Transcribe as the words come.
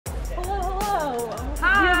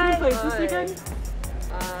games this weekend?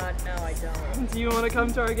 No, I don't. Do you want to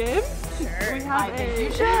come to our game? Sure. We have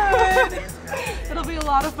you should. It'll be a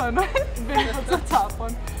lot of fun. It's a top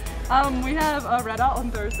one. We have a Red Out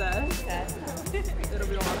on Thursday. Okay. It'll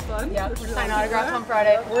be a lot of fun. Yeah, we're signing autographs on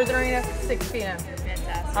Friday. We're the arena 6 p.m.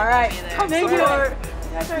 Fantastic. All right. Thank you. You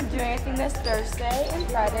guys aren't doing anything this Thursday and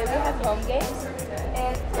Friday. We have home games.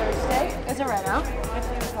 And Thursday is a Red Out, if you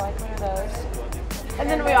would like one of those. And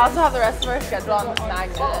then we also have the rest of our schedule on this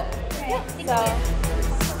magnet. So.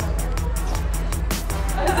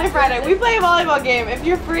 Thursday, Friday. We play a volleyball game. If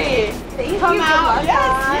you're free, come out.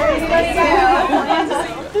 Yes.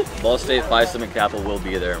 Ball State, Phi Summit Capital will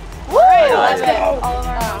be there. Woo! Love it. All of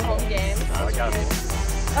our home games.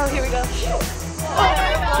 Oh, here we go.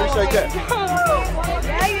 Just like that.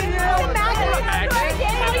 Yeah, you know.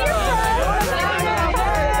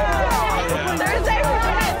 Thursday,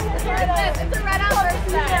 Friday. It's a Red Out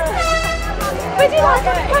Thursday. Would you like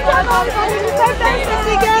to come down on this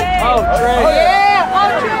weekend? Oh, Trey. Yeah. Oh,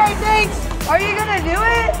 Trey, thanks. Are you going to do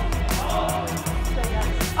it?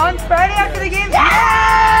 On Friday after the game? Yeah!